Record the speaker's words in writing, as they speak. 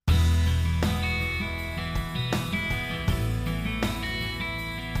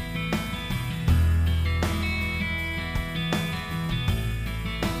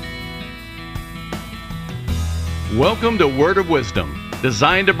Welcome to Word of Wisdom,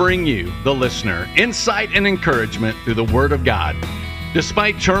 designed to bring you, the listener, insight and encouragement through the Word of God.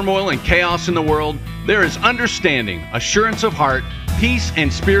 Despite turmoil and chaos in the world, there is understanding, assurance of heart, peace,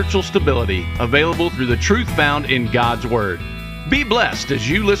 and spiritual stability available through the truth found in God's Word. Be blessed as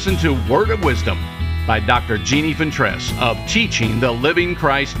you listen to Word of Wisdom by Dr. Jeannie Fentress of Teaching the Living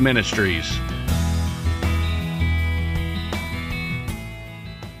Christ Ministries.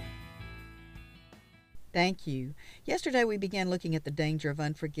 Thank you. Yesterday we began looking at the danger of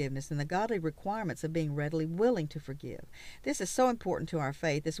unforgiveness and the godly requirements of being readily willing to forgive. This is so important to our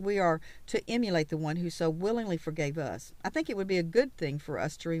faith as we are to emulate the one who so willingly forgave us. I think it would be a good thing for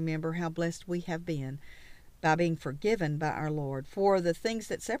us to remember how blessed we have been by being forgiven by our Lord for the things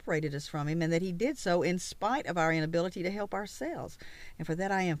that separated us from Him, and that He did so in spite of our inability to help ourselves. And for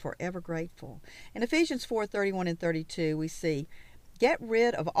that I am forever grateful. In Ephesians 4:31 and 32 we see, "Get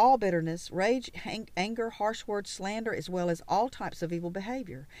rid of all bitterness, rage, anger, harsh words, slander, as well as all types of evil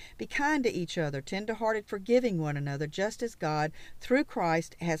behavior. Be kind to each other, tender-hearted, forgiving one another, just as God, through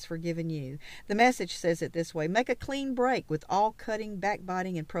Christ, has forgiven you." The Message says it this way: "Make a clean break with all cutting,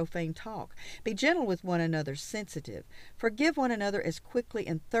 backbiting, and profane talk. Be gentle with one another, sensitive. Forgive one another as quickly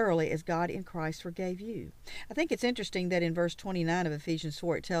and thoroughly as God in Christ forgave you." I think it's interesting that in verse 29 of Ephesians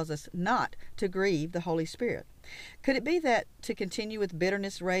 4 it tells us not to grieve the Holy Spirit. Could it be that to continue with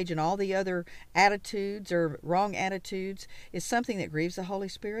bitterness, rage, and all the other attitudes or wrong attitudes is something that grieves the Holy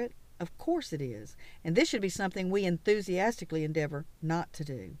Spirit? Of course it is. And this should be something we enthusiastically endeavor not to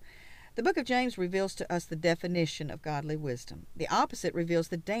do. The book of James reveals to us the definition of godly wisdom. The opposite reveals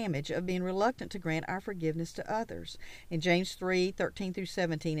the damage of being reluctant to grant our forgiveness to others. In James 3:13 through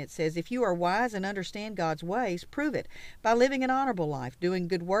 17 it says, "If you are wise and understand God's ways, prove it by living an honorable life, doing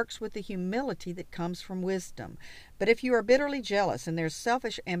good works with the humility that comes from wisdom. But if you are bitterly jealous and there's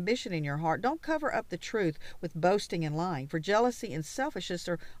selfish ambition in your heart, don't cover up the truth with boasting and lying, for jealousy and selfishness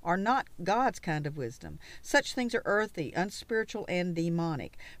are not God's kind of wisdom. Such things are earthy, unspiritual, and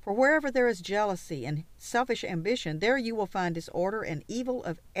demonic. For wherever there is jealousy and selfish ambition, there you will find disorder and evil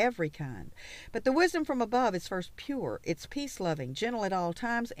of every kind. But the wisdom from above is first pure, it's peace-loving, gentle at all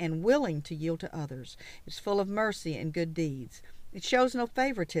times, and willing to yield to others. It's full of mercy and good deeds. It shows no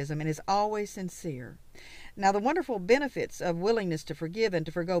favoritism and is always sincere." Now, the wonderful benefits of willingness to forgive and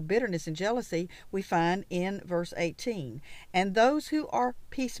to forgo bitterness and jealousy we find in verse 18. "And those who are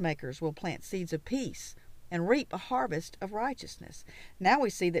peacemakers will plant seeds of peace and reap a harvest of righteousness." Now we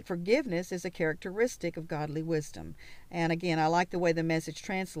see that forgiveness is a characteristic of godly wisdom. And again, I like the way the Message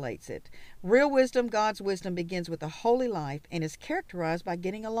translates it. Real wisdom, God's wisdom, begins with a holy life and is characterized by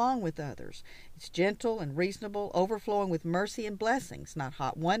getting along with others. It's gentle and reasonable, overflowing with mercy and blessings, not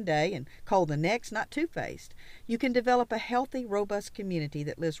hot one day and cold the next, not two-faced. You can develop a healthy, robust community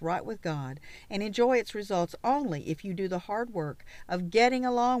that lives right with God and enjoy its results only if you do the hard work of getting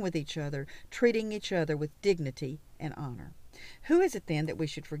along with each other, treating each other with dignity and honor. Who is it then that we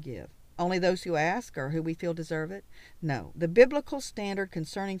should forgive? Only those who ask or who we feel deserve it? No, the biblical standard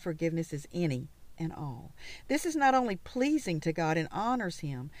concerning forgiveness is any and all. This is not only pleasing to God and honors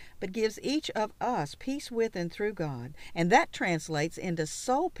Him, but gives each of us peace with and through God, and that translates into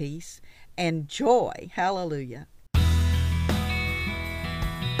soul peace and joy. Hallelujah.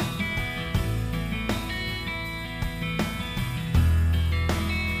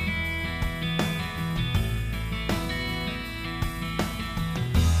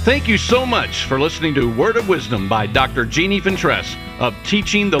 Thank you so much for listening to Word of Wisdom by Dr. Jeannie Fentress of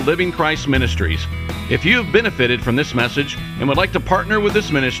Teaching the Living Christ Ministries. If you have benefited from this message and would like to partner with this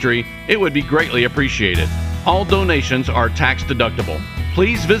ministry, it would be greatly appreciated. All donations are tax deductible.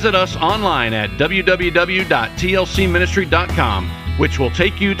 Please visit us online at www.tlcministry.com, which will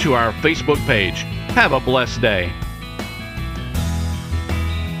take you to our Facebook page. Have a blessed day.